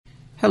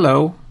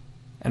Hello,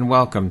 and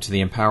welcome to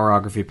the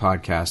Empowerography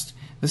Podcast.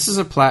 This is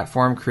a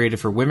platform created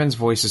for women's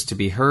voices to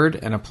be heard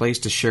and a place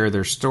to share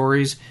their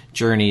stories,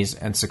 journeys,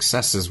 and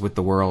successes with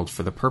the world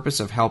for the purpose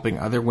of helping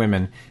other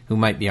women who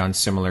might be on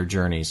similar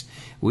journeys.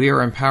 We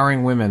are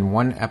empowering women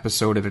one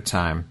episode at a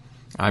time.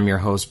 I'm your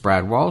host,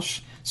 Brad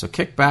Walsh, so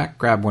kick back,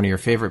 grab one of your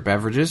favorite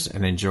beverages,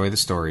 and enjoy the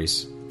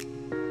stories.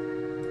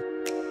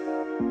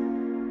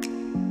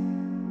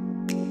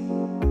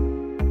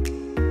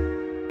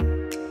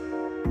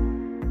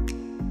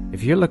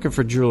 If you're looking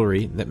for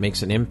jewelry that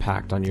makes an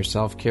impact on your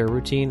self-care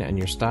routine and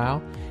your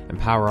style,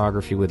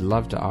 Empowerography would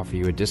love to offer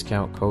you a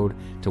discount code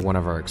to one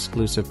of our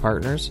exclusive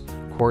partners,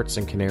 Quartz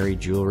and Canary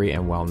Jewelry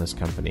and Wellness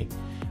Company.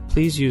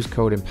 Please use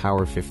code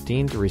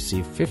EMPOWER15 to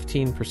receive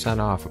 15%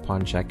 off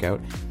upon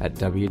checkout at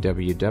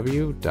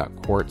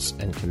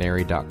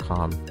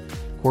www.quartzandcanary.com.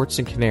 Quartz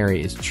and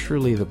Canary is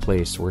truly the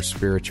place where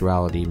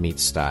spirituality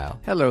meets style.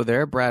 Hello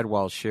there, Brad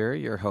Walsh here,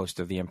 your host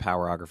of the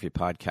Empowerography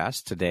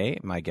Podcast. Today,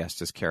 my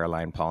guest is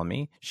Caroline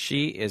Palmy.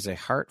 She is a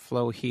heart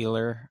flow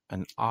healer,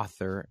 an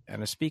author,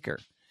 and a speaker.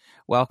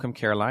 Welcome,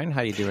 Caroline.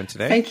 How are you doing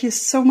today? Thank you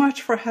so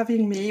much for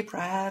having me,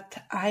 Brad.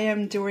 I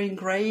am doing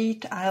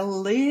great. I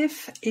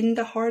live in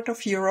the heart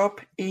of Europe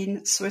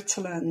in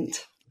Switzerland.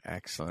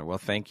 Excellent. Well,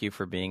 thank you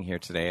for being here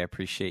today. I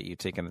appreciate you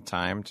taking the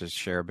time to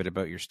share a bit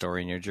about your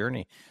story and your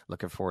journey.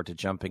 Looking forward to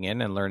jumping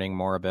in and learning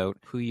more about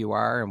who you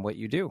are and what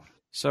you do.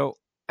 So,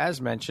 as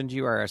mentioned,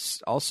 you are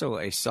also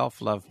a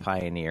self-love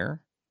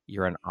pioneer.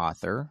 You're an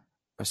author,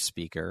 a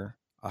speaker,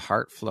 a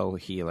heart flow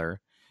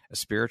healer, a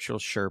spiritual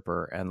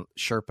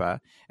Sherpa,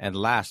 and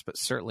last but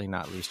certainly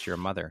not least, you're a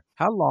mother.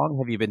 How long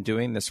have you been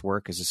doing this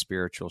work as a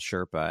spiritual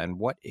Sherpa, and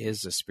what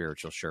is a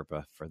spiritual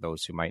Sherpa for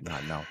those who might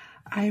not know?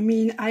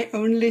 I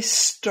only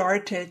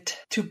started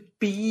to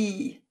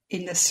be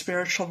in the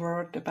spiritual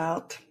world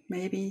about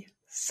maybe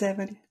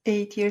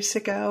 7-8 years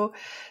ago,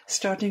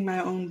 starting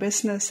my own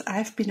business.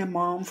 I've been a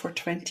mom for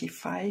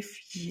 25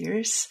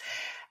 years.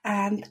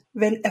 And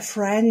when a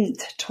friend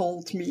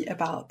told me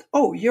about,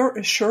 oh, you're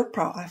a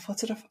Sherpa, I thought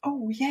sort of,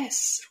 oh,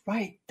 yes,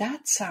 right,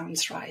 that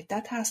sounds right.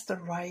 That has the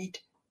right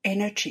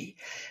energy.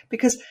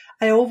 Because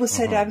I always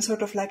said I'm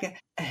sort of like a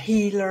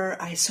healer.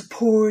 I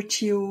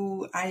support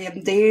you. I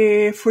am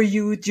there for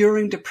you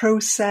during the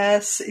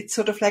process. It's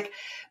sort of like,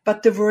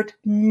 but the word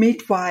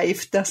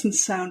midwife doesn't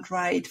sound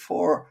right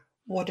for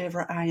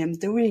whatever I am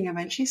doing. And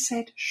when she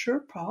said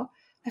Sherpa,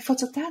 I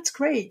thought, that's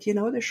great. You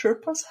know, the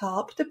Sherpas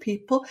help the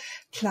people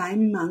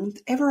climb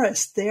Mount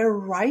Everest. They're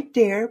right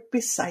there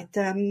beside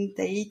them.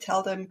 They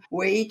tell them,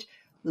 wait,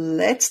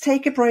 let's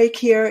take a break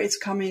here. It's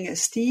coming a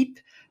steep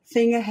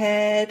thing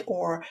ahead,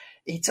 or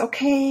it's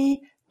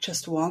okay.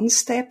 Just one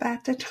step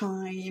at a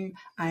time.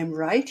 I'm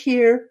right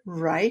here,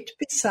 right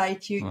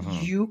beside you.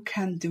 You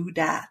can do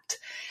that.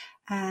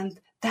 And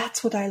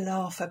that's what I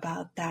love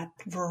about that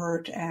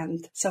word.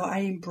 And so I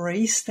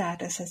embrace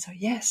that. I said, so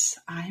yes,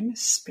 I'm a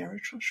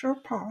spiritual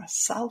Sherpa, a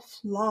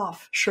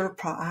self-love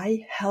Sherpa.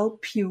 I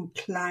help you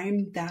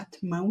climb that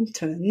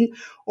mountain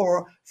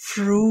or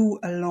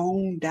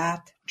along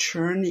that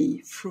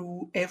journey,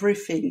 through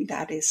everything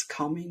that is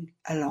coming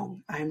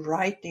along. I'm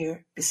right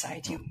there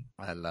beside you.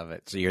 I love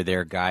it. So you're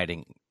there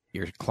guiding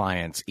your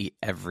clients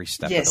every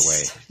step of the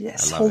way.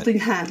 Yes, holding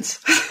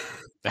hands.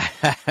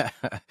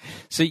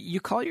 So you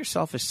call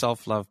yourself a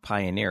self-love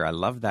pioneer. I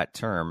love that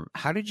term.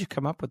 How did you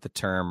come up with the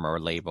term or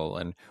label,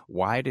 and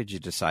why did you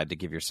decide to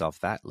give yourself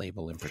that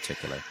label in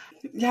particular?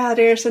 Yeah,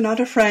 there's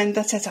another friend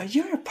that says, oh,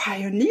 you're a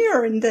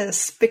pioneer in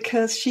this,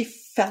 because she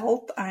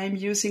felt I'm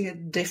using a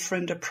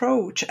different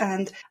approach.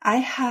 And I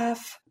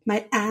have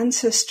my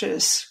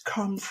ancestors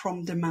come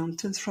from the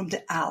mountains, from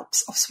the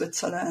Alps of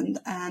Switzerland.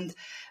 And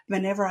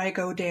whenever I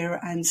go there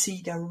and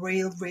see the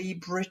railway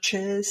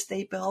bridges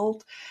they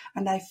built,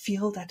 and I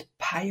feel that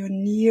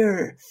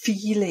pioneer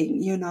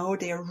feeling, you know,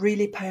 they're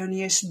really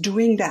pioneers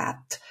doing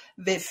that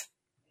with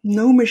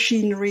no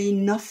machinery,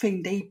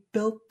 nothing. They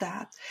built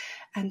that.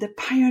 And the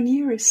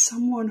pioneer is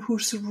someone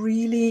who's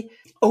really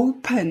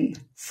open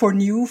for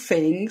new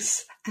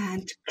things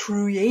and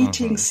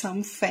creating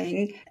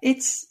something.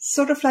 It's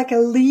sort of like a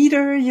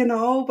leader, you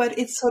know, but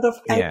it's sort of,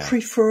 I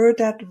prefer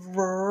that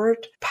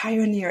word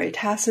pioneer. It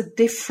has a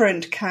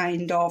different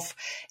kind of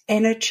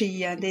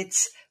energy, and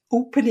it's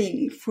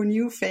opening for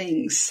new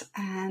things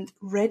and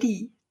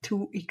ready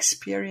to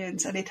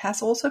experience. And it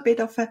has also a bit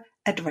of an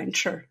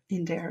adventure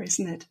in there,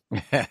 isn't it?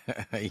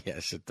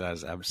 Yes, it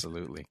does.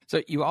 Absolutely.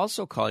 So you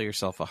also call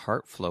yourself a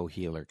heart flow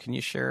healer. Can you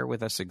share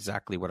with us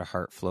exactly what a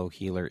heart flow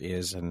healer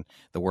is and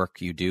the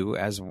work you do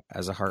as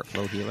a heart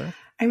flow healer?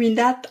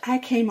 That I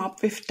came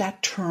up with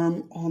that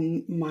term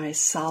on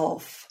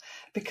myself,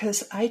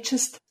 because I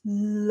just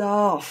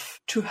love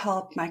to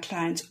help my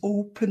clients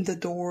open the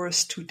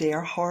doors to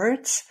their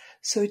hearts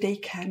so they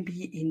can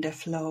be in the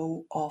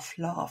flow of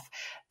love.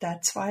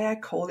 That's why I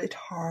call it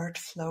heart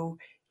flow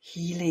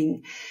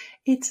healing.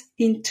 It's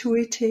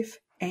intuitive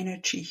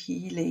energy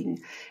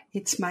healing.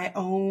 It's my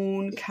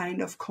own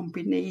kind of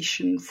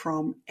combination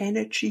from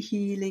energy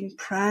healing,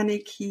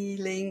 pranic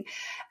healing,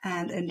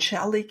 and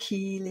angelic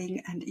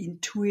healing, and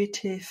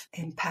intuitive,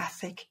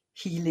 empathic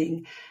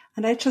healing.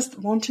 And I just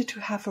wanted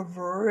to have a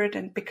word,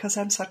 and because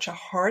I'm such a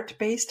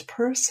heart-based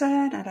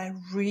person, and I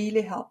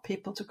really help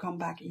people to come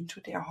back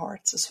into their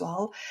hearts as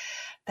well,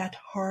 that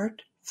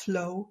heart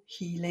flow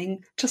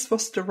healing just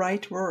was the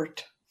right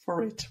word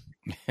for it.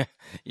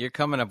 You're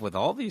coming up with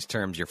all these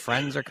terms. Your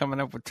friends are coming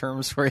up with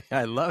terms for you.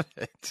 I love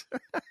it.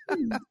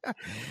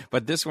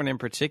 But this one in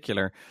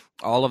particular,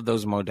 all of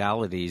those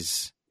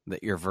modalities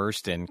that you're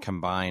versed in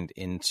combined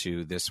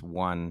into this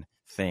one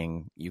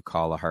thing you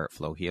call a heart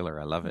flow healer.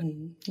 I love it.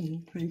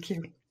 Thank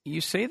you.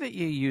 You say that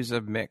you use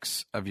a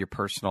mix of your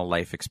personal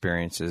life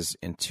experiences,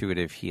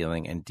 intuitive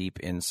healing, and deep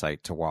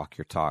insight to walk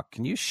your talk.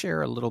 Can you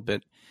share a little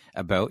bit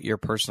about your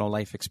personal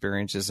life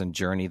experiences and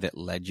journey that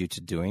led you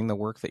to doing the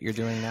work that you're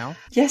doing now?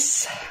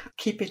 Yes,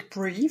 keep it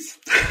brief.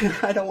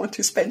 I don't want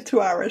to spend 2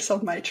 hours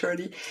on my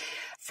journey.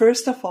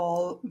 First of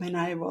all, when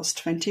I was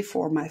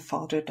 24, my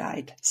father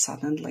died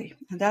suddenly.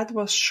 And that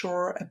was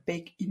sure a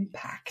big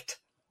impact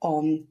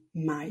on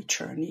my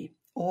journey.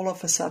 All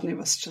of a sudden, it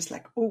was just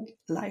like, oh,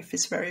 life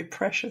is very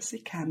precious.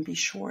 It can be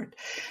short.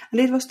 And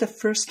it was the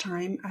first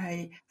time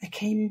I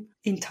came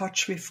in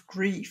touch with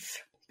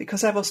grief,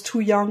 because I was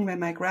too young when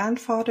my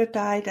grandfather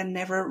died and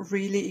never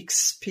really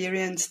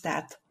experienced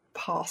that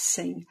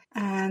passing.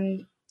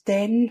 And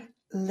then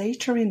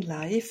later in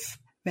life,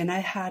 when I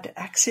had an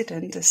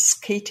accident, a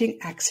skating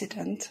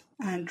accident,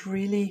 and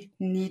really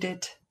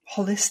needed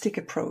holistic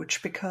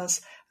approach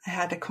because I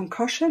had a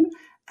concussion,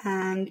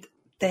 and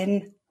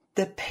then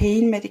the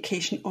pain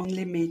medication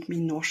only made me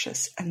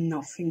nauseous and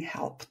nothing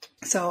helped.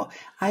 So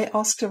I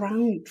asked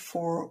around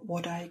for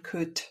what I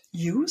could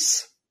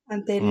use,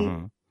 and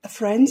then a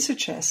friend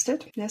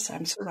suggested, yes,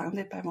 I'm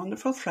surrounded by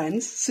wonderful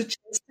friends,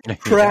 suggested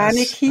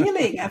pranic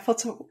healing. I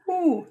thought,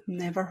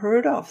 never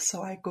heard of.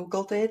 So I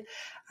Googled it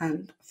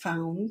and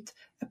found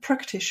a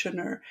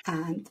practitioner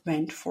and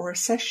went for a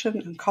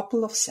session, a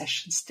couple of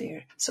sessions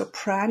there. So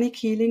pranic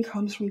healing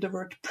comes from the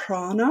word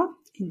prana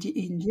in the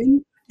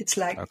Indian. It's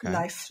like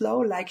life flow,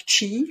 like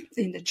chi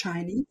in the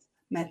Chinese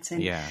medicine.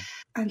 Yeah.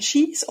 And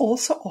she's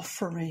also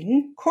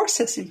offering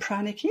courses in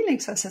pranic healing.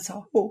 So I said,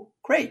 oh,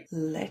 great,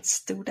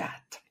 let's do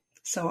that.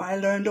 So I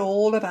learned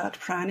all about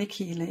pranic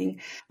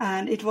healing,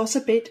 and it was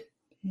a bit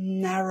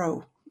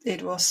narrow.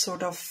 It was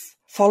sort of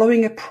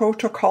following a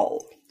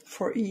protocol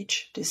for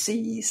each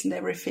disease and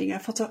everything. I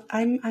thought,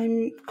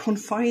 I'm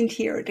confined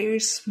here.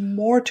 There's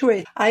more to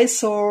it. I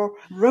saw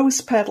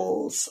rose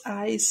petals.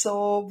 I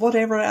saw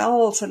whatever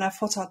else. And I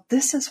thought,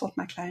 this is what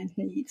my client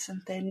needs.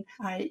 And then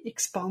I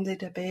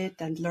expanded a bit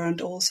and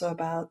learned also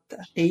about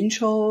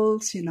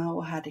angels,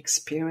 had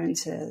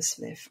experiences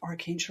with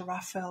Archangel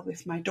Raphael,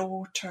 with my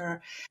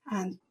daughter,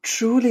 and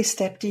truly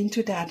stepped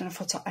into that. And I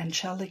thought,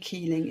 angelic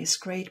healing is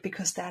great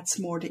because that's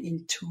more the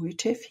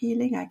intuitive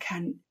healing. I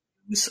can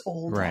use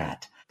all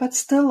that. But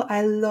still,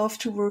 I love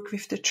to work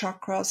with the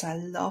chakras. I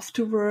love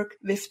to work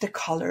with the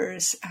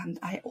colors. And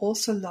I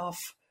also love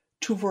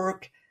to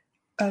work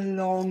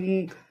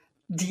along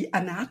the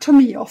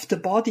anatomy of the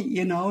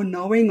body,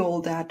 knowing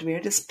all that,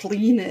 where the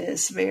spleen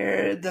is,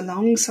 where the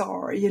lungs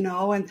are,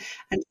 and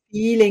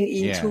feeling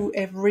into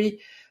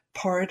every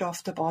part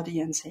of the body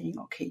and saying,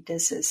 okay,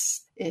 this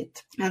is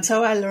it. And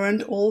so I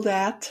learned all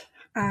that.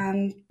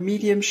 And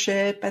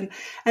mediumship and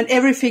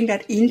everything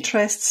that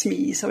interests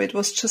me. So it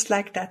was just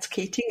like that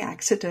skating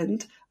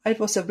accident. It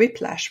was a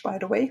whiplash, by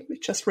the way. We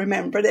just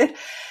remembered it.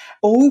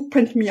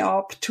 Opened me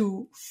up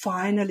to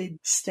finally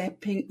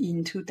stepping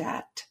into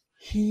that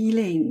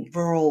healing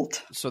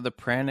world. So the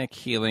pranic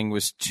healing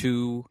was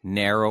too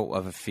narrow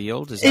of a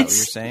field? Is that what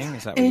you're saying?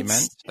 Is that what you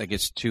meant? Like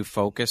it's too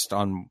focused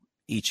on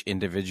each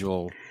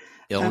individual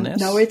illness?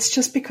 No, it's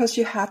just because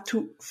you had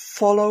to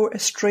follow a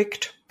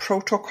strict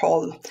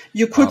protocol.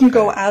 You couldn't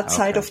go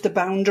outside of the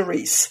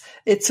boundaries.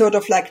 It's sort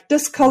of like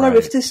this color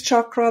with this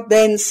chakra,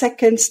 then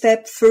second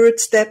step, third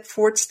step,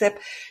 fourth step.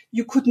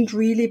 You couldn't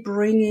really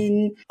bring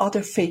in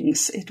other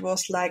things. It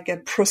was like a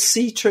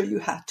procedure you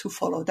had to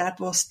follow.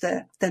 That was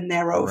the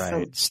narrow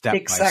field. Step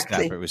by step.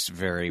 It was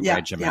very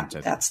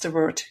regimented. Yeah, that's the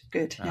word.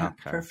 Good. Yeah,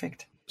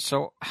 perfect.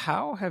 So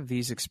how have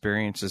these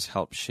experiences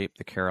helped shape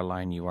the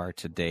Caroline you are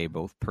today,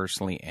 both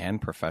personally and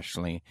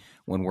professionally,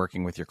 when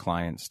working with your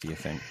clients, do you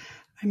think?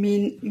 I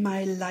mean,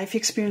 my life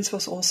experience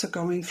was also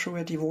going through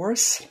a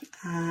divorce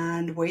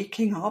and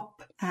waking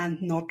up and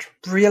not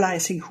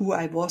realizing who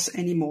I was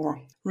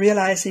anymore.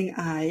 Realizing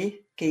I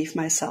gave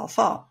myself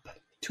up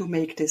to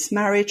make this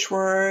marriage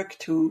work,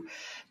 to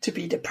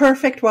be the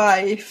perfect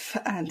wife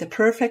and the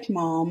perfect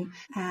mom,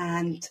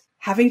 and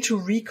having to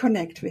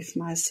reconnect with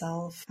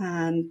myself.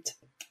 And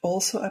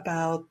also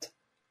about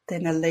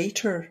then a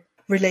later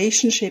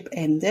relationship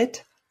ended,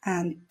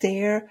 and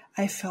there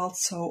I felt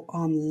so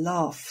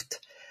unloved.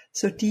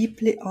 so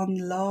deeply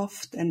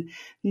unloved and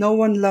no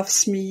one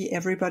loves me,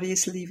 everybody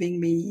is leaving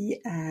me,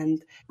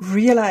 and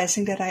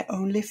realizing that I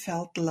only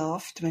felt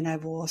loved when I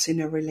was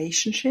in a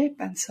relationship,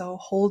 and so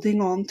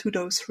holding on to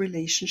those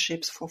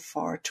relationships for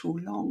far too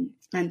long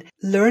and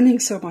learning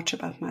so much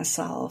about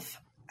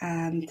myself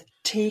and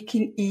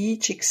taking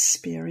each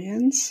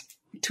experience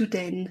to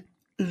then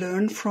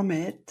learn from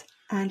it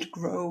and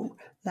grow.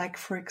 Like,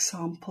 for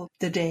example,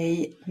 the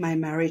day my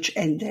marriage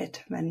ended,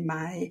 when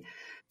my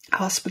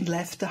husband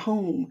left the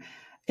home.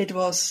 It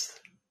was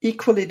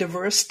equally the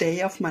worst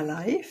day of my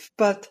life,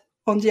 but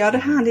on the other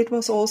hand, it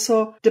was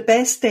also the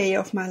best day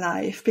of my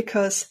life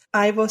because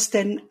I was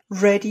then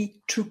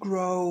ready to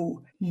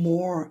grow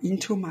more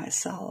into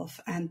myself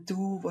and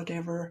do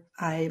whatever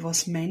I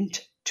was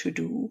meant to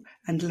do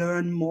and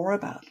learn more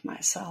about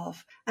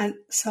myself. And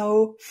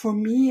so for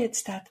me,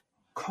 it's that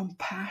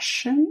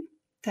compassion,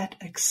 that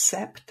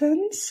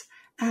acceptance,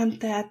 and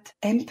that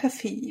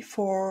empathy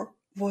for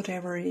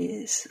whatever it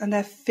is. And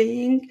I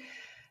think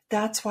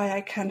that's why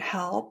I can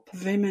help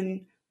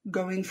women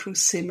going through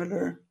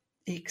similar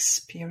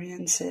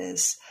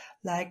experiences.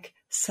 Like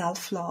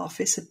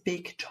self-love is a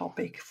big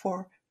topic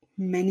for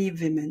many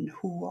women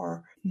who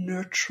are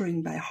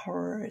nurturing by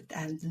heart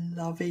and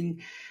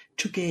loving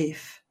to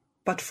give,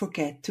 but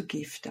forget to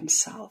give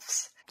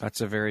themselves. That's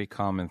a very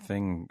common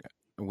thing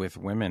with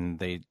women.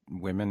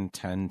 Women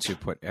tend to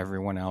put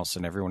everyone else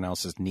and everyone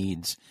else's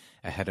needs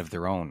ahead of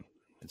their own.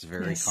 It's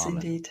very common. Yes,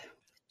 indeed.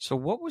 So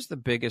what was the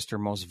biggest or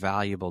most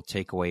valuable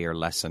takeaway or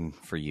lesson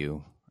for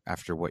you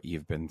after what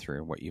you've been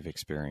through, what you've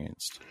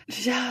experienced?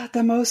 Yeah,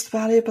 the most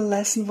valuable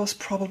lesson was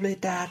probably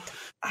that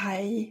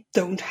I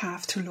don't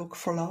have to look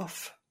for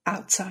love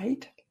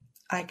outside.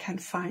 I can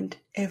find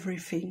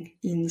everything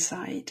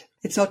inside.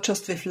 It's not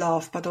just with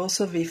love, but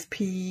also with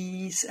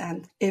peace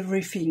and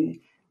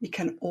everything. We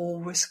can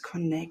always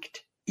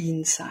connect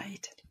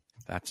inside.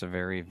 That's a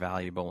very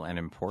valuable and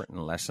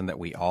important lesson that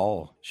we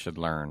all should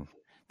learn.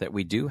 That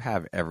we do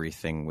have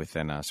everything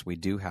within us. We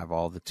do have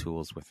all the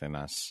tools within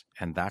us.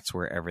 And that's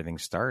where everything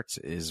starts,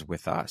 is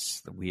with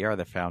us. We are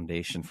the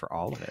foundation for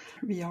all of it.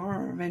 We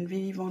are. When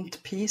we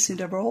want peace in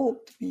the world,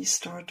 we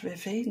start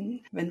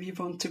within. When we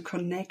want to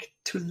connect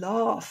to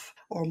love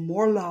or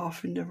more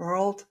love in the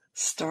world,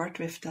 start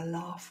with the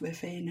love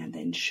within and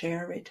then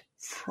share it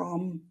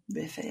from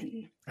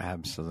within.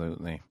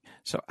 Absolutely.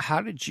 So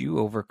how did you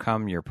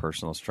overcome your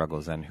personal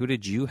struggles then? Who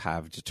did you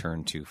have to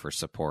turn to for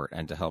support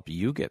and to help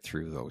you get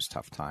through those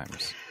tough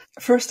times?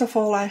 First of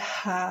all, I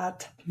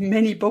had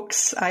many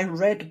books. I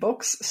read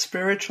books,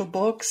 spiritual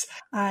books.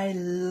 I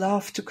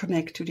love to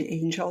connect to the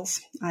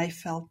angels. I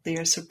felt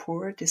their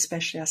support,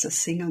 especially as a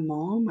single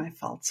mom. I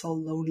felt so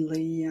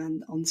lonely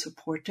and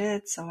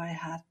unsupported. So I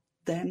had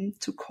them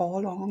to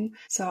call on.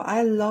 So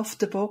I love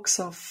the books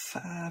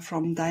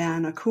from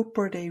Diana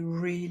Cooper. They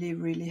really,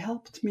 really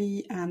helped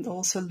me. And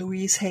also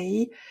Louise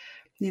Hay,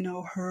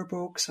 her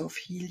books of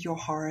Heal Your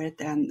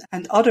Heart and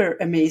other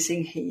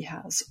amazing Hay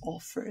House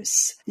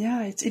offers.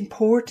 Yeah, it's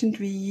important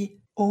we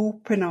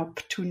open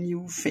up to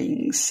new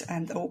things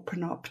and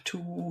open up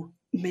to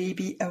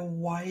maybe a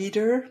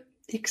wider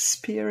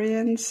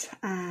experience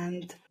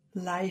and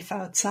life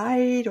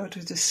outside or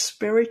to the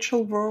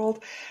spiritual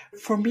world.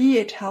 For me,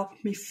 it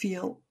helped me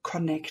feel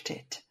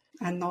connected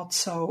and not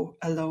so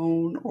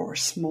alone or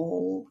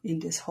small in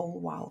this whole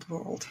wild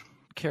world.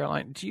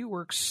 Caroline, do you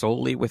work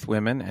solely with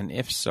women? And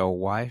if so,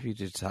 why have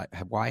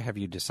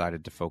you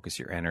decided to focus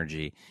your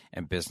energy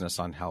and business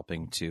on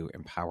helping to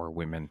empower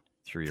women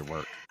through your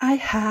work? I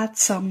had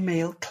some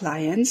male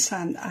clients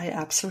and I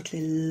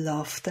absolutely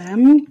love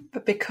them,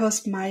 but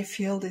because my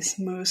field is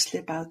mostly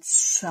about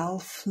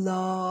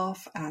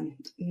self-love and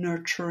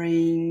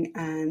nurturing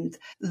and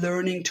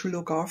learning to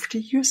look after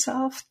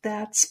yourself,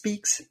 that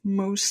speaks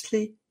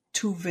mostly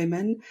to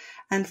women.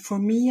 And for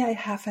me, I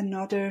have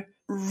another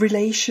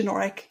relation,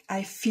 or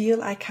I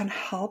feel I can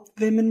help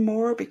women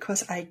more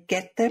because I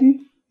get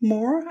them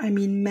more. I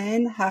mean,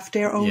 men have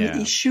their own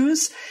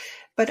issues,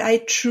 but I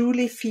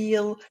truly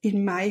feel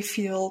in my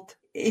field,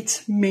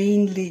 it's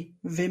mainly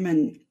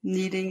women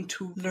needing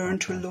to learn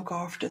to look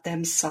after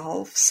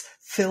themselves,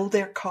 fill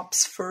their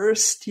cups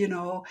first,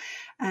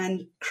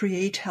 and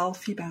create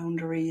healthy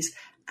boundaries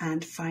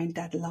and find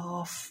that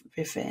love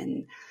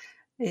within.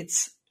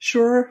 It's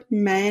sure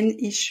men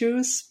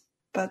issues,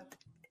 but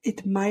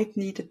it might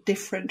need a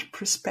different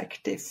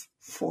perspective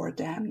for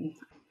them.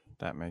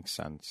 That makes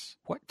sense.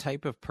 What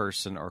type of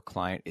person or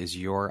client is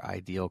your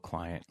ideal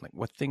client? Like,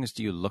 what things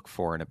do you look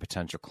for in a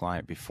potential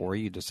client before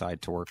you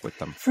decide to work with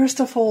them?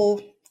 First of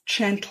all,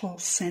 gentle,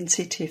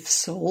 sensitive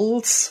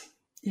souls,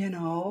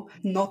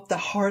 not the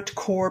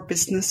hardcore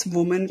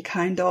businesswoman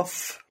kind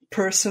of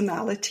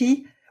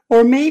personality.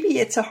 Or maybe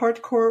it's a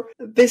hardcore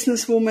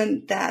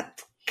businesswoman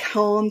that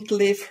can't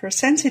live her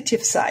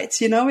sensitive sides.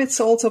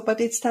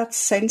 But it's that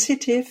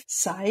sensitive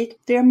side.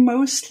 They're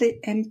mostly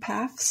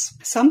empaths,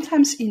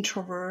 sometimes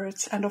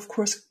introverts. And of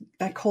course,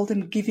 I call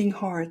them giving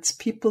hearts,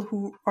 people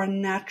who are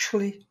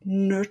naturally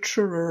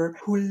nurturer,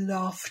 who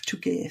love to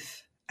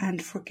give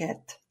and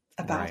forget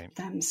about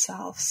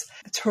themselves.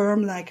 A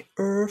term like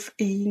earth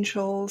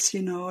angels,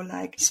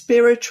 like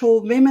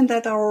spiritual women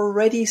that are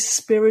already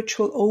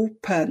spiritual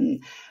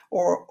open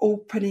or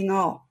opening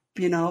up.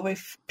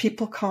 If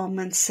people come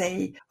and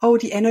say, oh,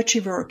 the energy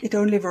work, it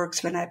only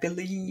works when I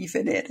believe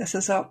in it. I say,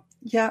 so,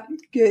 yeah,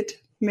 good.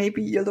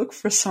 Maybe you look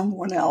for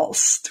someone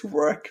else to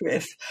work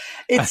with.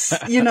 It's,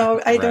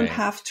 I don't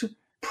have to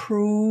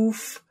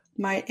prove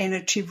my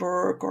energy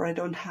work, or I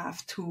don't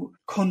have to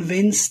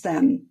convince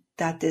them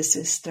that this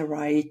is the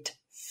right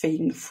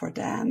thing for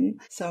them.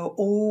 So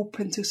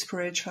open to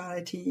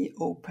spirituality,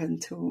 open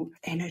to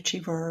energy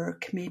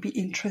work, maybe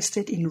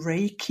interested in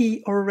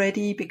Reiki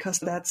already, because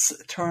that's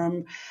a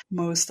term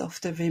most of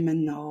the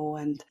women know.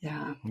 And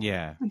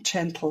and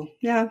gentle.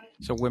 Yeah.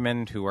 So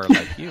women who are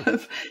like you.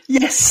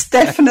 Yes,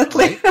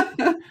 definitely.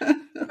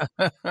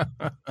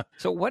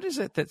 So what is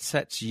it that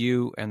sets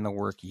you and the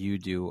work you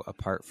do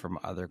apart from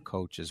other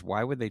coaches?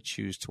 Why would they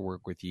choose to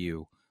work with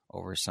you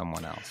over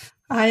someone else?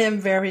 I am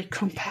very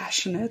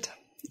compassionate.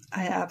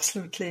 I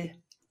absolutely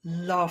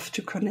love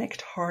to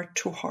connect heart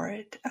to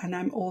heart, and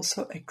I'm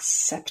also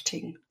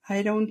accepting.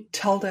 I don't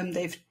tell them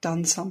they've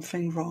done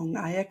something wrong.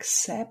 I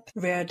accept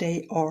where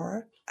they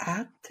are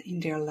at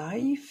in their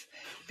life,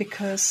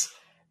 because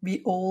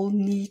we all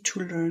need to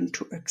learn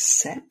to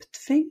accept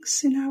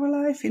things in our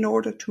life in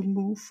order to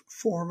move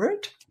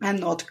forward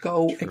and not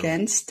go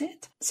against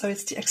it. So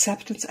it's the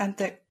acceptance and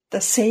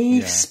the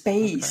safe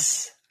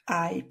space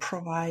I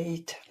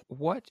provide.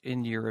 What,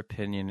 in your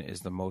opinion, is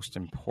the most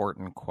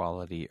important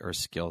quality or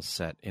skill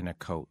set in a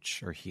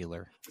coach or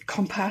healer?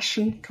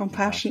 Compassion,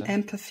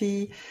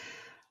 empathy,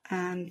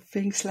 and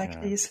things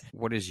like these.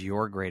 What is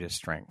your greatest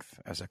strength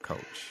as a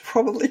coach?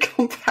 Probably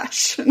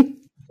compassion.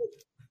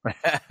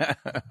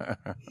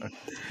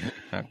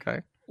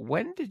 Okay.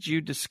 When did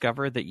you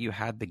discover that you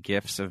had the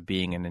gifts of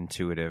being an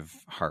intuitive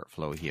heart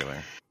flow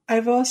healer? I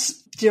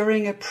was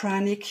during a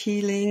pranic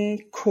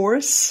healing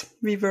course.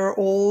 We were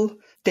all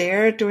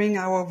there doing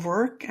our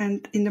work,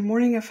 and in the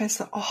morning I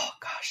thought, oh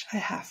gosh, I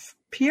have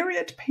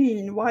period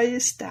pain. Why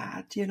is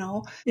that?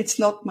 It's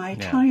not my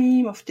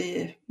time of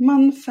the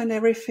month and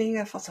everything.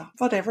 I thought,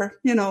 whatever,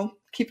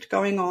 keep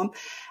going on.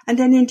 And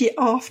then in the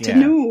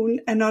afternoon,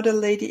 another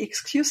lady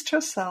excused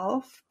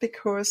herself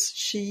because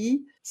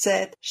she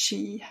said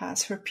she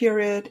has her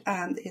period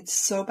and it's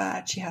so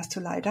bad she has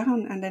to lie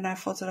down. And then I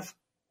thought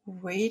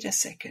wait a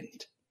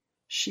second,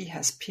 she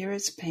has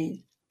periods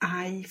pain.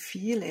 I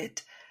feel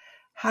it.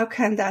 How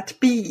can that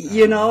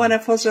be? And I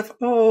thought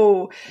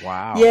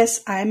wow.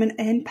 Yes, I'm an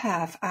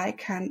empath. I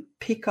can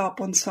pick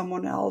up on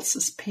someone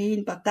else's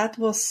pain, but that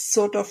was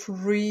sort of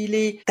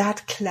really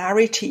that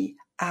clarity.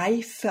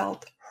 I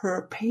felt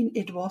her pain.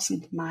 It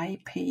wasn't my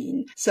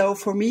pain. So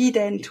for me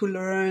then to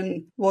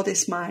learn what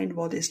is mine,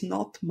 what is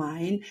not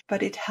mine,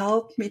 but it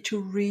helped me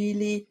to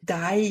really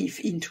dive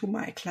into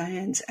my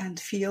clients and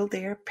feel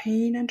their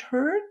pain and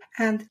hurt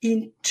and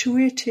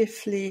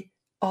intuitively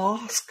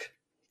ask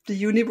the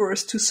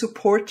universe to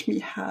support me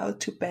how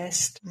to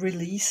best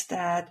release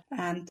that.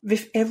 And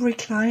with every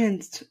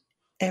client,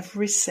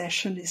 every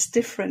session is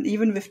different.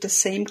 Even with the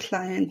same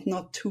client,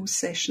 not two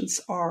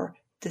sessions are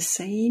the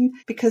same,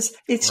 because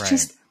it's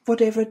just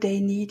whatever they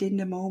need in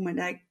the moment.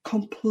 I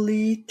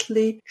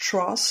completely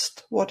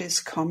trust what is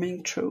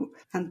coming through.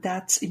 And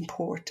that's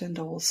important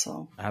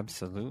also.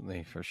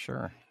 Absolutely, for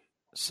sure.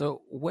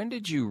 So when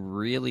did you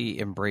really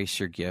embrace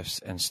your gifts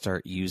and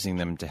start using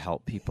them to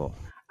help people?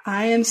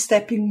 I am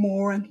stepping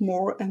more and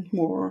more and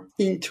more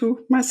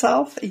into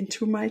myself,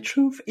 into my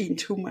truth,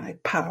 into my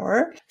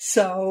power.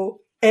 So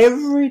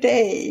every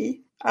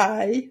day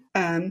I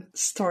am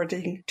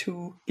starting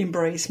to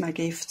embrace my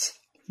gifts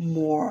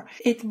more.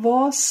 It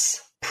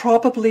was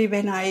probably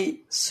when I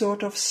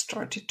sort of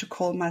started to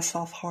call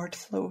myself heart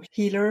flow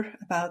healer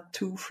about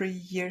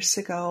 2-3 years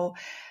ago.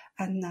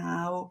 And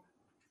now,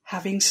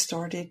 having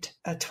started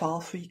a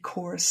 12-week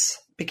course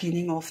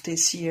beginning of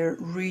this year,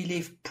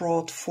 really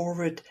brought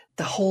forward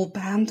the whole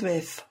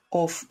bandwidth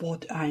of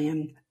what I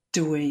am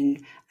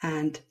doing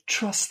and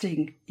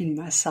trusting in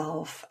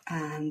myself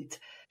and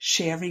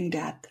sharing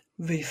that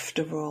with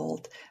the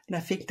world. And I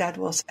think that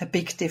was a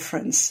big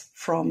difference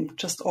from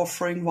just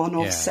offering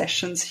one-off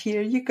sessions.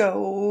 Here you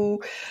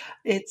go.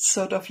 It's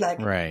sort of like,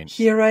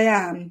 here I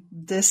am.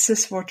 This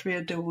is what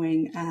we're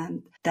doing.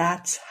 And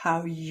that's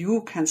how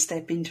you can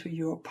step into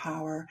your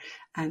power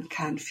and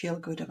can feel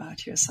good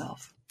about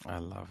yourself. I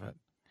love it.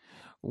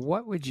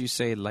 What would you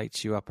say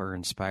lights you up or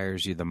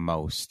inspires you the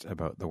most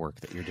about the work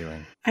that you're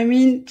doing? I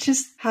mean,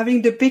 just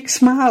having the big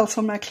smiles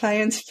on my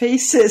clients'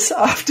 faces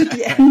after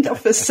the end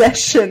of a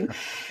session.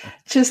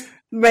 Just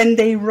when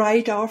they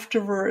write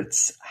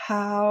afterwards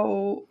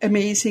how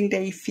amazing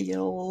they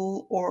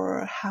feel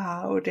or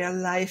how their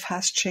life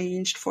has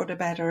changed for the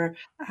better.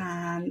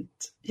 And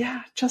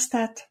just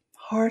that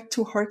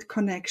heart-to-heart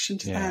connection.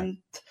 And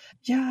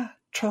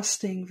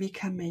trusting we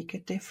can make a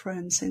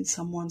difference in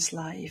someone's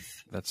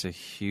life. That's a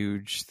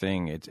huge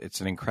thing.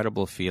 It's an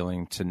incredible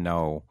feeling to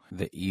know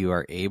that you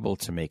are able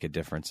to make a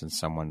difference in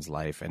someone's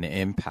life and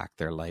impact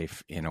their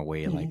life in a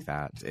way like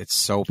that. It's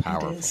so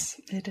powerful.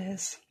 It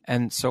is.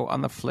 And so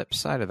on the flip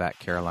side of that,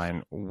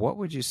 Caroline, what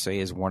would you say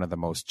is one of the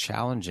most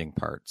challenging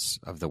parts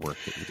of the work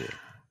that you do?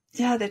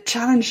 Yeah, the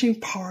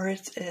challenging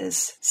part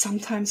is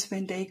sometimes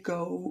when they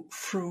go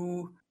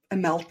through a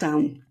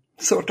meltdown,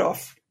 sort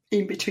of,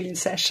 in between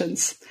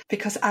sessions,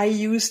 because I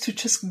used to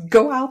just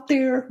go out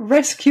there,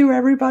 rescue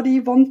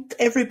everybody, want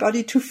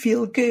everybody to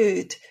feel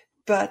good.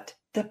 But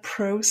the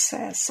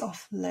process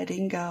of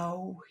letting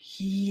go,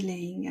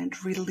 healing and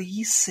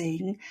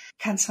releasing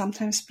can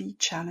sometimes be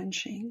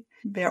challenging.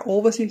 They're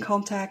always in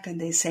contact and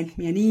they send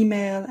me an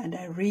email and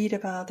I read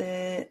about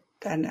it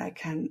and I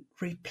can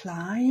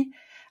reply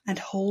and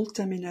hold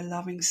them in a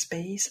loving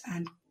space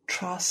and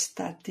trust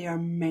that they are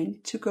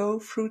meant to go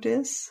through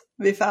this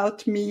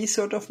without me.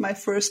 Sort of my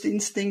first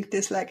instinct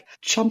is like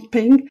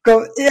jumping,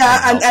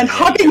 and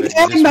hugging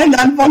them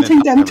and wanting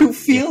them to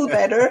feel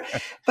better.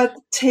 But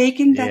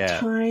taking that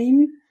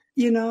time,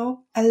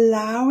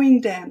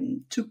 allowing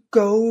them to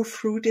go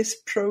through this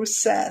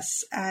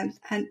process and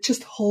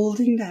just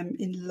holding them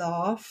in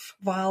love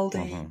while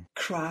they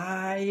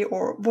cry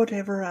or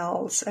whatever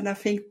else. And I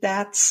think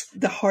that's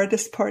the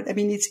hardest part. I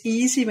mean, it's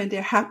easy when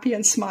they're happy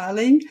and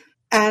smiling,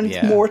 and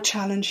more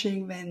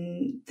challenging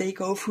when they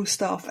go through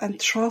stuff, and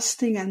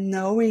trusting and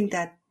knowing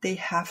that they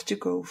have to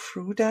go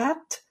through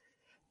that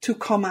to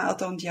come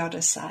out on the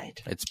other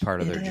side. It's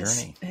part of their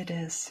journey. It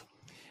is.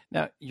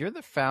 Now, you're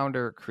the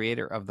founder,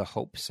 creator of the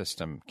Hope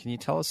System. Can you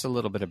tell us a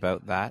little bit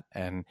about that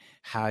and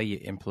how you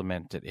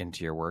implement it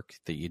into your work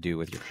that you do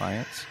with your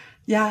clients?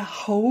 Yeah,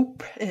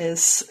 HOPE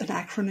is an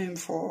acronym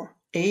for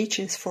H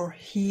is for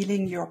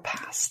healing your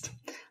past.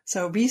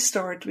 So we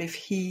start with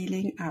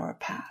healing our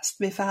past.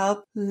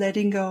 Without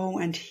letting go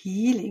and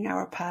healing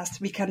our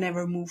past, we can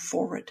never move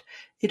forward.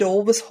 It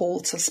always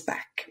holds us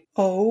back.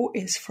 O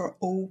is for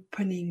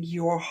opening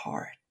your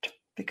heart,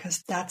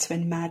 because that's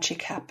when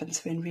magic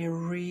happens, when we're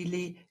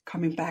really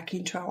coming back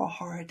into our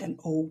heart and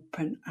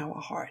open our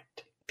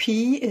heart.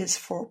 P is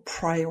for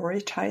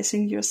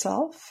prioritizing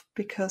yourself,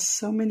 because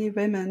so many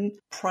women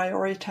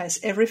prioritize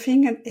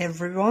everything and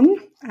everyone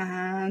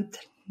and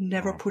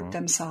never put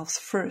themselves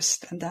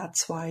first. And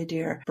that's why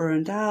they're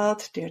burned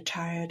out, they're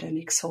tired and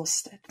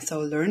exhausted. So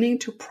learning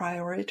to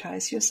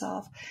prioritize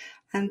yourself.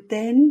 And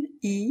then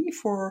E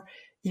for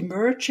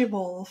emerge,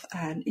 evolve,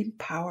 and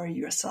empower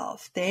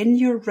yourself. Then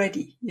you're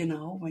ready,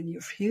 when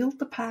you've healed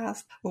the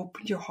past,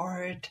 open your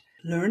heart,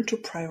 learn to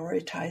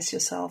prioritize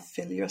yourself,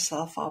 fill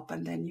yourself up,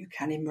 and then you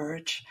can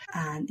emerge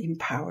and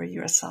empower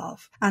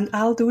yourself. And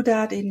I'll do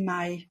that in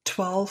my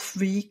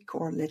 12-week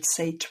or let's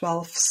say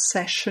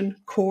 12-session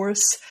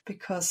course,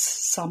 because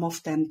some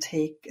of them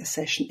take a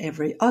session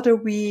every other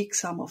week,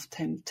 some of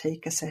them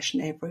take a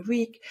session every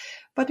week,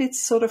 but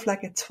it's sort of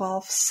like a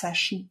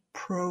 12-session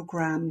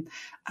program.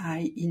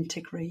 I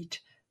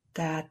integrate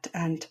that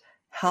and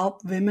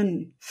help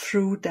women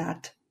through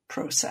that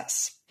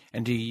process.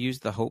 And do you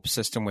use the Hope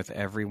System with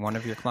every one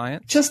of your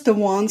clients? Just the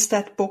ones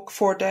that book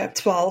for the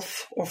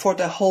 12 or for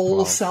the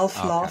whole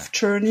self-love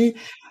journey.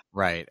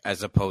 Right,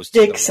 as opposed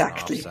to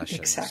Exactly.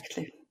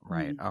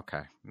 Right,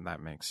 okay, that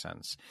makes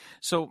sense.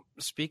 So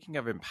speaking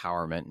of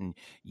empowerment and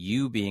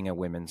you being a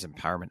women's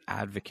empowerment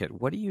advocate,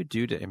 what do you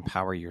do to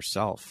empower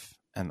yourself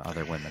and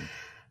other women?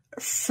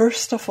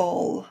 First of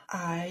all,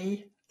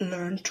 I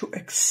learned to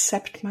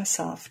accept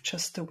myself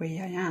just the way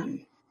I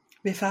am.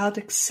 Without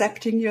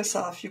accepting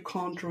yourself, you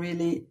can't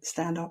really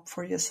stand up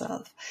for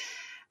yourself.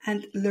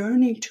 And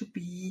learning to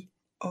be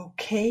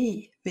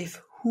okay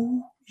with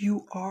who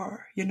you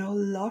are,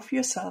 love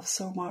yourself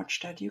so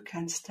much that you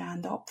can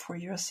stand up for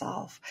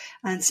yourself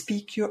and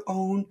speak your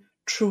own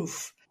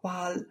truth,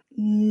 while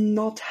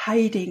not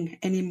hiding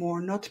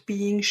anymore, not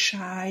being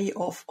shy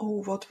of,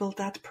 what will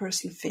that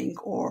person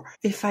think? Or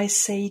if I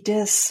say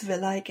this,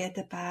 will I get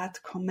a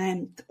bad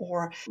comment?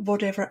 Or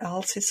whatever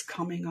else is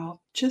coming up.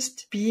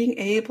 Just being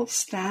able to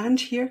stand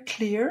here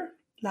clear,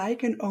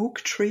 like an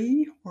oak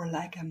tree or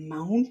like a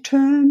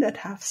mountain that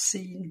have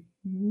seen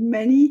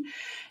many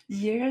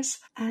years,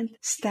 and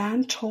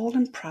stand tall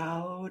and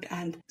proud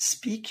and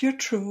speak your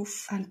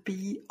truth and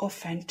be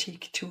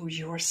authentic to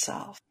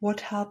yourself. What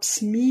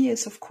helps me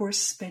is, of course,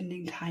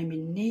 spending time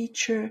in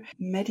nature,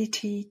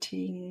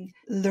 meditating,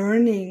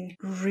 learning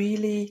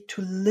really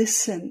to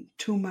listen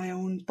to my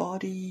own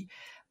body,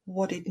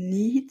 what it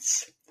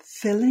needs,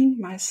 filling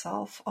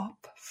myself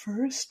up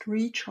first,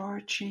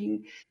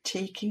 recharging,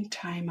 taking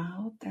time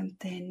out, and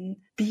then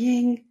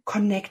being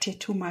connected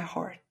to my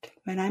heart.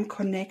 When I'm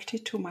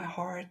connected to my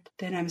heart,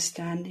 then I'm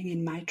standing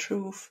in my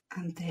truth,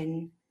 and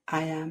then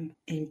I am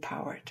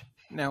empowered.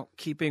 Now,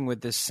 keeping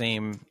with this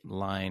same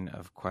line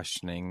of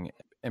questioning,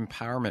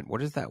 empowerment, what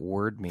does that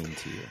word mean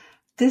to you?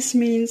 This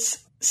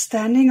means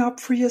standing up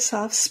for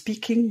yourself,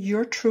 speaking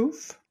your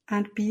truth,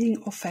 and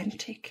being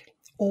authentic.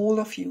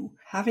 All of you,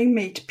 having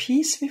made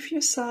peace with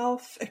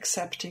yourself,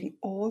 accepting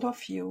all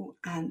of you,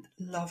 and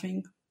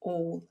loving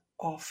all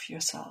of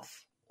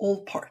yourself,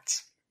 all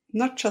parts,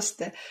 not just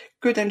the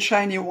good and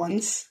shiny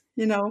ones,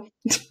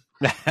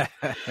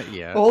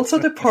 Yeah. Also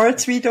the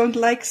parts we don't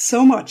like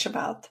so much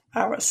about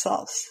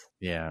ourselves.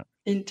 Yeah.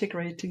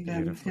 Integrating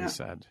them. Beautifully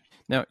said.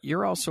 Now,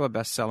 you're also a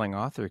best-selling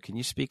author. Can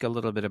you speak a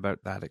little bit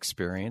about that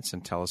experience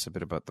and tell us a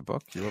bit about the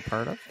book you were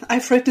part of?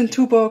 I've written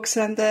 2 books,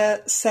 and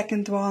the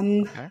second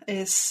one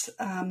is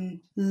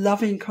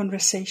Loving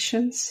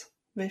Conversations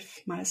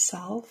with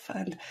Myself.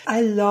 And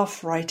I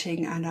love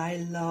writing, and I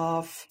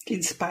love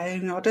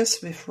inspiring others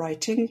with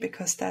writing,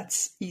 because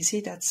that's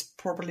easy. That's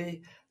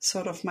probably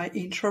sort of my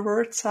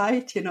introvert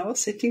side,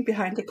 sitting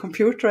behind the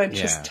computer and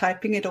just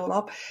typing it all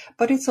up.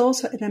 But it's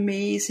also an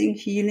amazing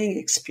healing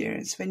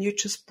experience when you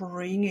just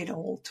bring it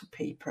all to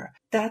paper.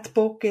 That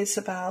book is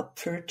about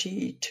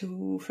 30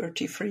 to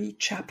 33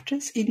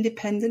 chapters,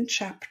 independent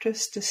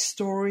chapters, the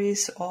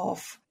stories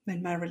of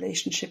when my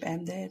relationship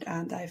ended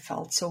and I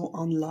felt so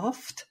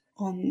unloved,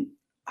 on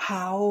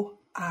how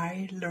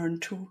I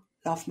learned to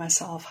love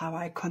myself, how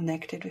I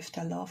connected with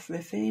the love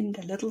within,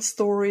 the little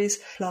stories,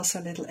 plus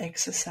a little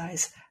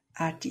exercise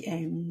at the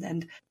end.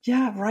 And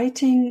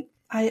writing,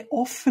 I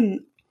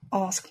often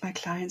ask my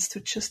clients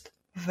to just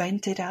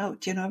vent it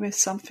out. If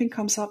something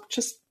comes up,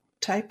 just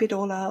type it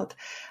all out.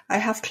 I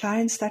have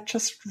clients that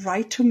just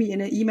write to me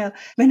in an email.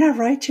 When I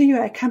write to you,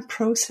 I can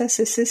process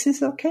this. This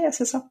is okay. I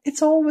says,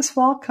 it's always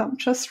welcome.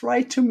 Just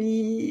write to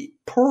me,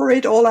 pour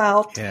it all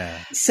out,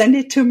 send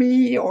it to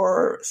me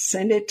or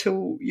send it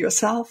to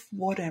yourself,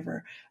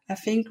 whatever. I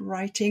think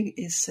writing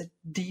is a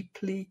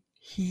deeply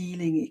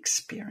healing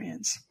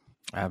experience.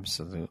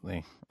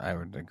 Absolutely. I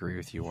would agree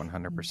with you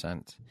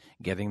 100%.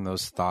 Getting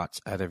those thoughts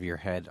out of your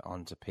head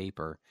onto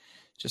paper,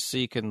 just so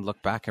you can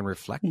look back and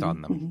reflect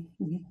on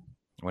them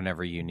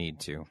whenever you need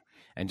to.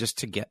 And just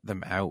to get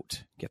them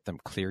out,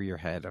 clear your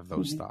head of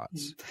those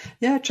thoughts.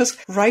 Yeah, just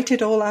write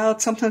it all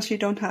out. Sometimes you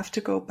don't have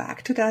to go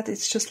back to that.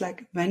 It's just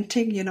like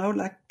venting,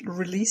 like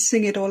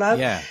releasing it all out.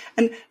 Yeah.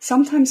 And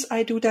sometimes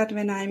I do that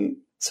when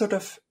I'm sort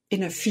of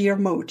in a fear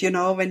mode,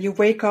 when you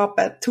wake up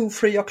at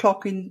 2-3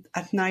 o'clock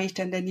at night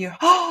and then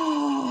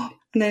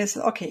and then it's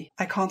okay,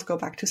 I can't go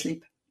back to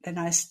sleep. Then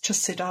I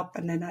just sit up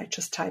and then I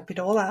just type it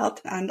all out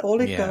and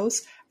all it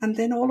goes. And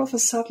then all of a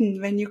sudden,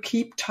 when you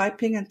keep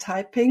typing and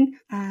typing,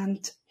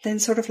 and then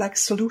sort of like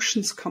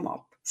solutions come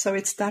up. So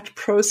it's that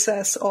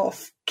process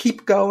of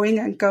keep going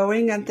and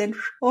going. And then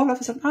all of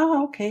a sudden,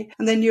 okay.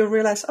 And then you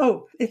realize,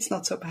 it's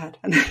not so bad.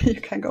 And you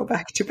can go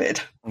back to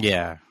bed.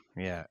 Yeah,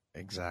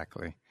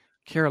 exactly.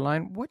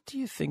 Caroline, what do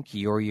you think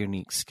your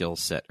unique skill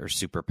set or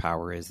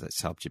superpower is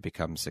that's helped you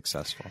become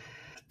successful?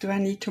 Do I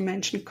need to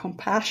mention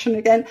compassion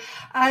again?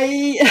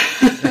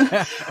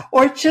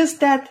 Or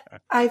just that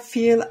I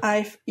feel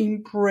I've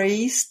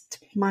embraced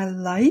my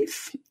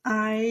life.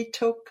 I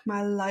took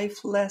my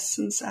life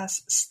lessons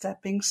as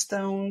stepping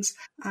stones.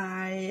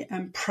 I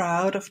am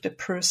proud of the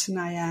person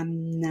I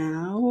am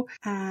now,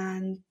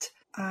 and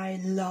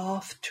I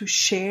love to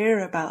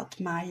share about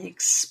my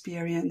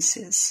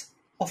experiences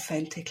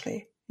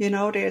authentically.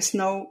 There's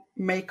no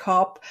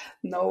makeup,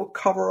 no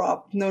cover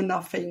up, no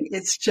nothing.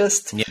 It's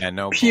just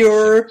no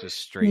pure bullshit, just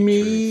straight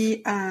me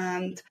truth.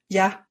 And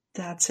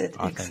that's it.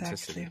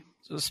 Exactly.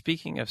 So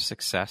speaking of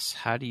success,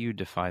 how do you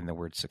define the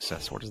word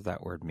success? What does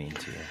that word mean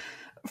to you?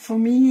 For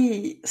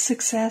me,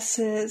 success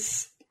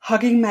is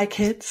hugging my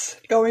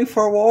kids, going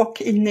for a walk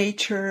in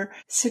nature.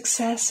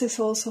 Success is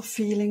also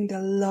feeling the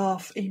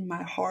love in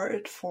my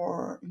heart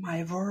for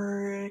my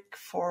work,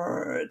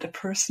 for the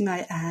person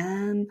I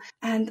am,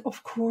 and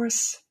of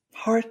course,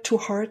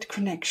 heart-to-heart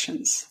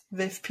connections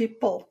with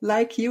people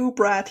like you,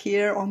 Brad,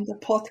 here on the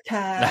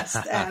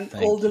podcast and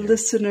all the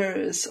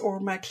listeners or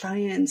my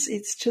clients.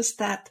 It's just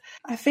that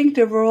I think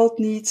the world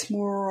needs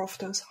more of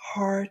those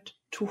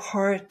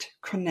heart-to-heart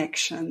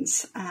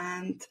connections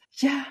and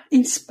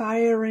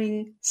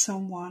inspiring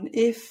someone.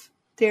 If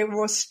there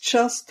was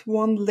just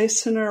one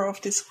listener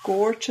of this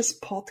gorgeous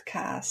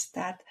podcast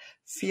that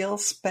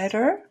feels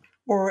better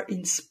or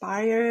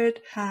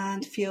inspired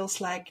and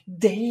feels like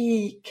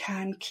they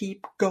can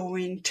keep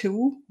going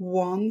too,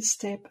 one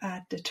step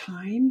at a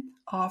time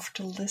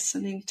after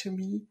listening to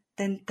me,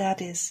 then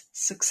that is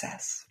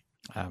success.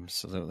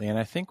 Absolutely. And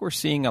I think we're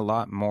seeing a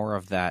lot more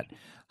of that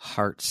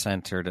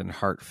heart-centered and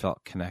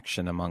heartfelt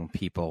connection among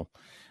people.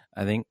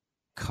 I think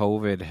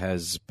COVID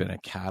has been a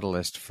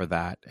catalyst for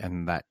that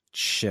and that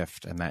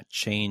shift and that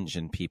change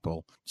in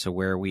people to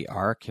where we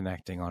are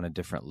connecting on a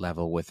different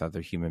level with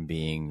other human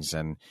beings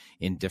and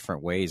in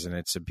different ways. And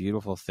it's a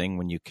beautiful thing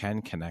when you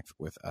can connect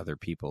with other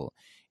people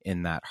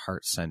in that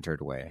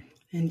heart-centered way.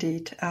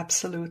 Indeed,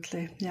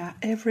 absolutely. Yeah,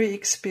 every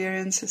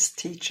experience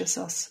teaches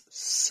us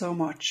so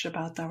much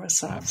about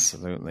ourselves.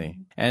 Absolutely.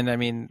 And I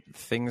mean,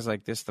 things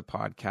like this, the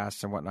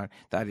podcast and whatnot,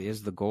 that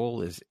is the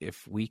goal, is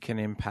if we can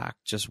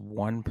impact just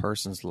one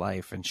person's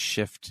life and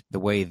shift the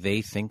way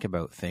they think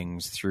about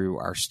things through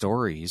our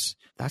stories,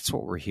 that's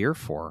what we're here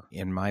for.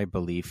 In my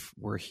belief,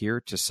 we're here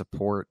to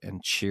support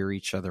and cheer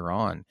each other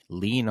on,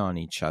 lean on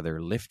each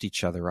other, lift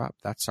each other up.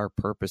 That's our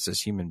purpose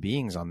as human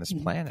beings on this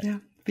planet. Yeah.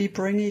 We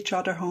bring each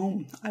other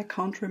home. I can't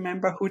can't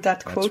remember who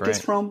that That's quote is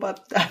right. from,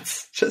 but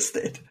that's just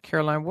it.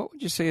 Caroline, what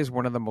would you say is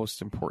one of the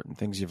most important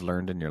things you've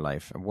learned in your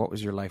life? And what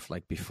was your life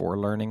like before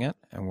learning it?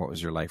 And what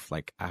was your life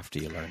like after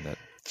you learned it?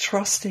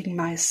 Trusting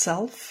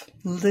myself,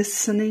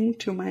 listening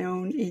to my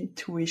own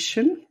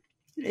intuition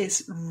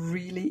is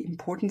really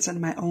important, and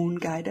my own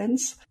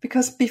guidance.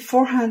 Because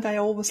beforehand, I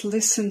always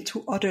listened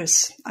to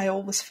others. I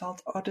always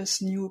felt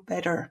others knew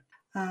better.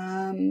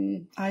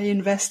 I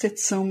invested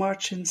so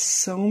much in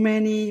so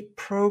many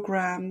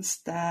programs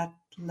that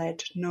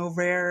led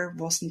nowhere,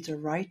 wasn't the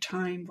right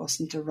time,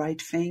 wasn't the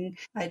right thing.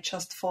 I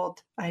just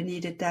thought I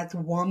needed that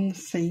one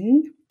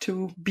thing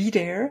to be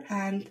there,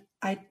 and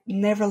I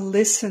never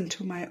listened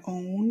to my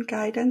own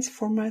guidance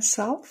for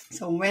myself.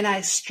 So when I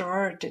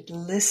started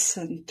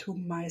listening to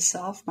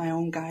myself, my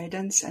own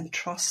guidance, and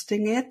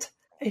trusting it,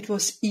 it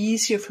was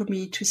easier for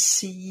me to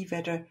see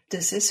whether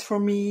this is for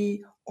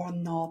me or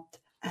not,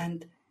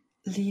 and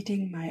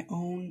leading my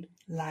own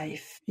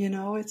life.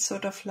 It's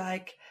sort of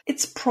like,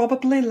 it's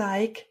probably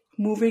like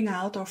moving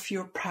out of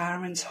your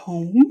parents'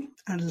 home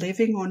and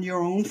living on your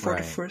own for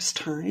the first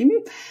time.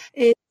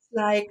 It's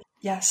like,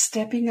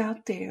 stepping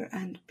out there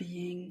and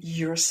being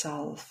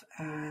yourself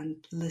and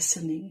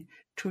listening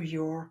to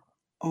your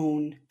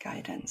own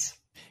guidance.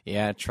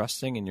 Yeah,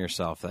 trusting in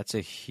yourself. That's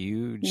a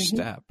huge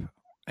step.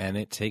 And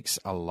it takes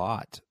a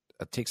lot.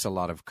 It takes a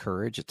lot of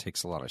courage. It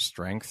takes a lot of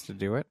strength to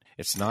do it.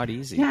 It's not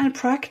easy. Yeah, and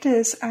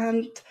practice.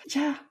 And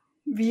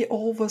we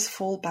always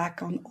fall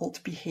back on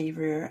old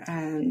behavior,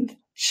 and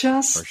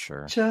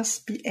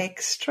just be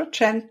extra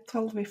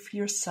gentle with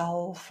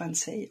yourself and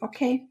say,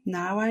 okay,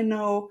 now I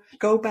know.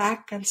 Go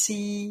back and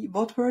see,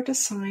 what were the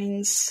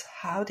signs?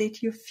 How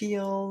did you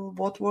feel?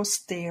 What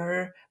was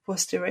there?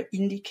 Was there an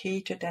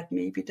indicator that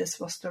maybe this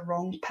was the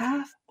wrong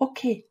path?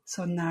 Okay,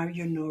 so now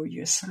you know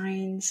your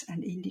signs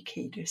and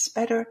indicators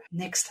better.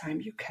 Next time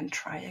you can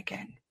try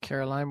again.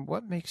 Caroline,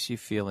 what makes you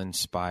feel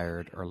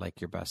inspired or like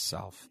your best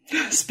self?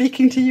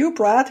 Speaking to you,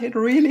 Brad, it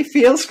really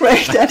feels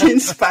great and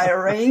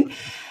inspiring.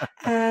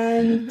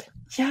 And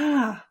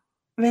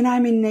when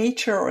I'm in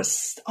nature or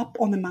up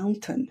on a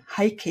mountain,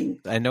 hiking.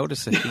 I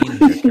notice a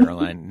theme here,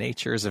 Caroline.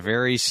 Nature is a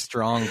very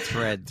strong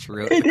thread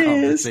throughout the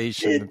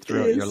conversation and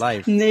throughout your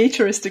life.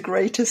 Nature is the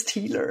greatest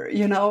healer.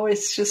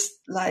 It's just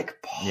like,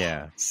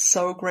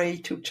 so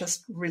great to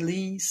just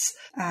release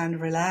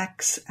and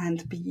relax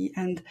and be.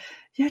 And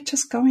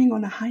just going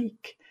on a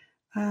hike.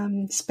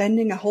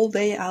 Spending a whole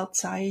day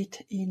outside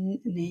in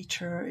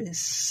nature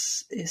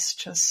is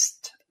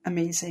just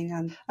amazing.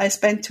 And I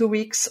spent 2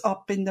 weeks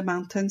up in the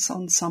mountains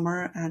on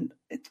summer, and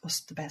it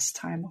was the best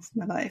time of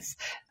my life.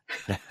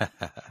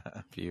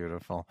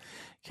 Beautiful.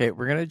 Okay,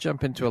 we're going to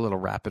jump into a little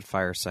rapid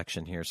fire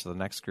section here. So the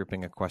next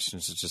grouping of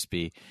questions will just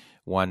be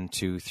 1,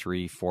 2,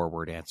 3,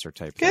 4-word answer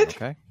type thing.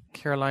 Okay.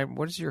 Caroline,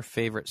 what is your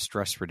favorite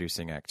stress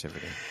reducing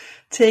activity?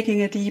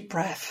 Taking a deep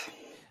breath.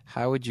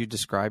 How would you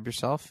describe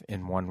yourself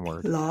in one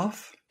word?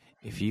 Love.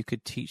 If you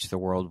could teach the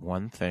world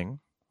one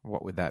thing,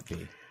 what would that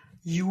be?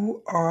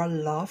 You are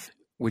love.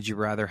 Would you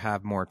rather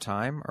have more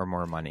time or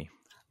more money?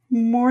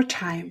 More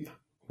time.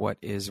 What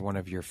is one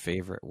of your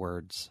favorite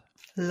words?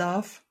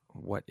 Love.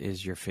 What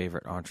is your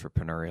favorite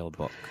entrepreneurial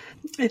book?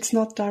 It's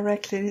not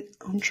directly an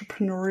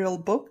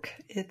entrepreneurial book.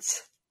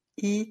 It's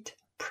Eat,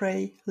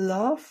 Pray,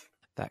 Love.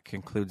 That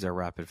concludes our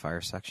rapid fire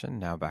section.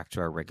 Now back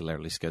to our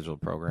regularly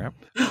scheduled program.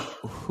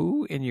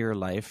 Who in your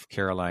life,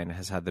 Caroline,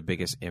 has had the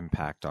biggest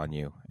impact on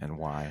you and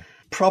why?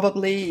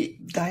 Probably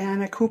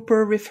Diana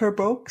Cooper with her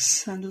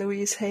books and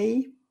Louise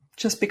Hay,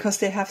 just because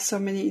they have so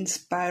many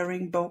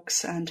inspiring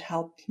books and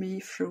helped me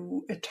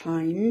through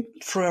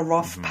a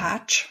rough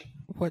patch.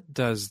 What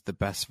does the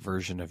best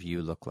version of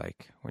you look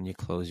like when you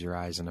close your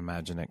eyes and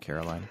imagine it,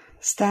 Caroline?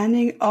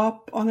 Standing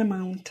up on a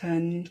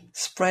mountain,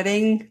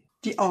 spreading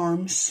the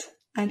arms,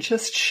 and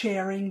just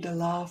sharing the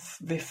love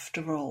with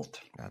the world.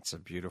 That's a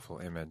beautiful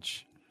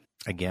image.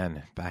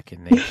 Again, back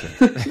in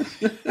nature.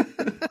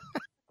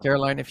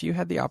 Caroline, if you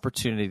had the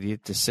opportunity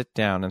to sit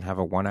down and have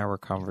a 1-hour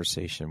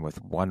conversation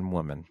with one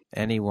woman,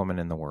 any woman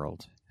in the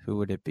world, who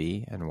would it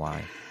be and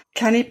why?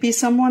 Can it be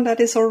someone that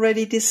is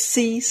already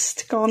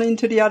deceased, gone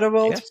into the other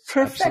world? Yes,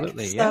 perfect.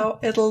 Absolutely, yeah. So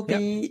it'll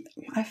be,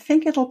 I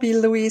think it'll be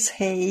Louise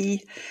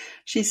Hay.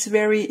 She's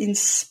very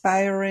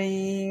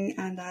inspiring,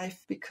 and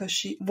because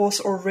she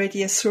was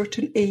already a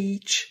certain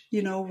age,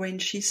 when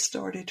she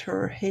started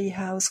her Hay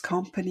House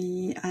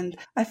company. And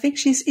I think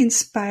she's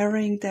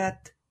inspiring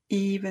that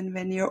even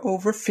when you're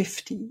over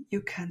 50,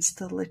 you can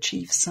still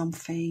achieve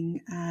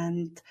something.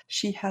 And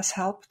she has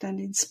helped and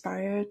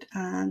inspired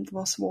and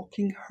was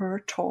walking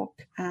her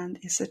talk and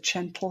is a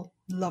gentle,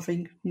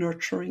 loving,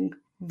 nurturing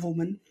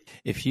woman.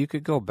 If you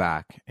could go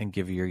back and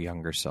give your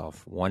younger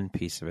self one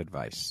piece of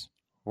advice,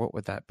 what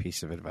would that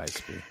piece of advice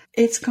be?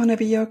 It's going to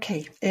be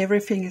okay.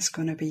 Everything is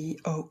going to be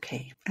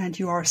okay. And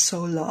you are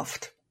so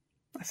loved.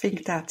 I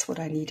think that's what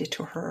I needed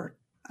to hear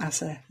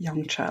as a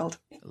young child.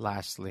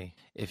 Lastly,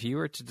 if you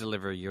were to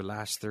deliver your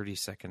last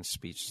 30-second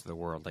speech to the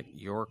world, like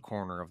your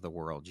corner of the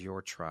world,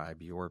 your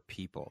tribe, your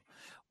people,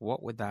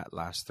 what would that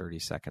last 30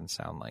 seconds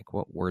sound like?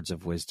 What words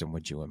of wisdom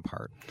would you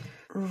impart?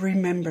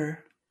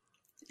 Remember,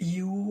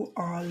 you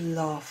are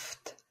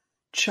loved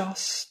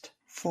just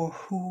for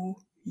who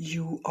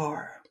you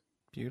are.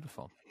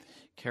 Beautiful.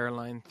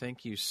 Caroline,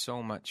 thank you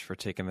so much for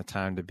taking the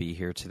time to be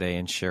here today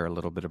and share a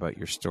little bit about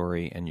your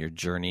story and your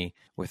journey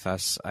with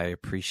us. I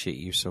appreciate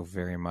you so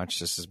very much.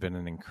 This has been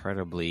an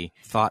incredibly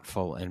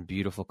thoughtful and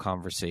beautiful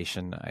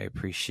conversation. I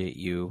appreciate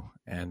you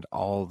and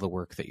all the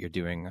work that you're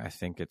doing. I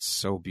think it's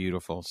so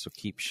beautiful. So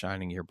keep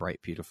shining your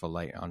bright, beautiful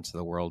light onto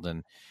the world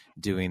and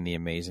doing the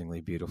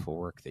amazingly beautiful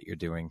work that you're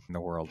doing in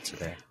the world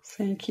today.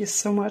 Thank you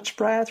so much,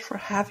 Brad, for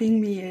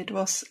having me. It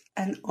was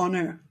an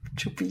honor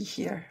to be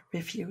here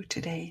with you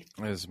today.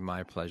 It was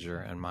my pleasure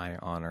and my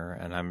honor,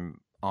 and I'm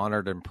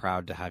honored and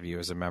proud to have you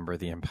as a member of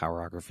the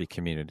Empowerography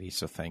community,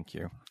 so thank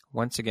you.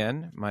 Once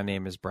again, my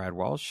name is Brad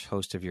Walsh,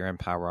 host of your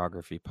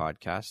Empowerography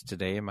podcast.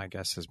 Today, my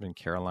guest has been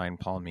Caroline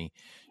Palmy.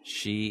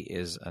 She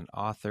is an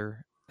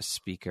author, a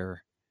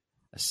speaker,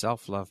 a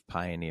self-love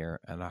pioneer,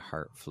 and a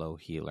heart flow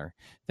healer.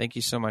 Thank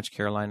you so much,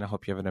 Caroline. I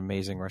hope you have an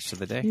amazing rest of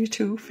the day. You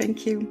too.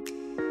 Thank you.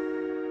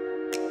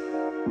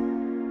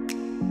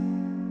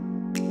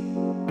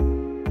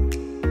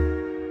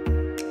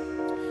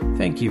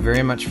 Thank you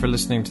very much for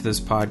listening to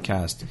this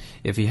podcast.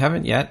 If you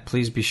haven't yet,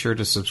 please be sure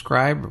to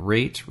subscribe,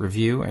 rate,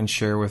 review, and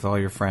share with all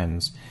your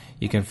friends.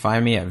 You can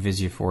find me at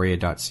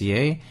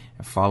visuphoria.ca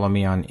and follow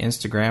me on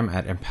Instagram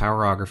at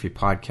Empowerography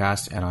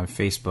Podcast and on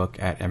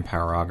Facebook at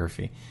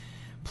Empowerography.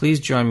 Please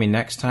join me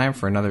next time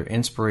for another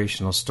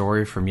inspirational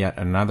story from yet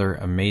another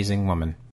amazing woman.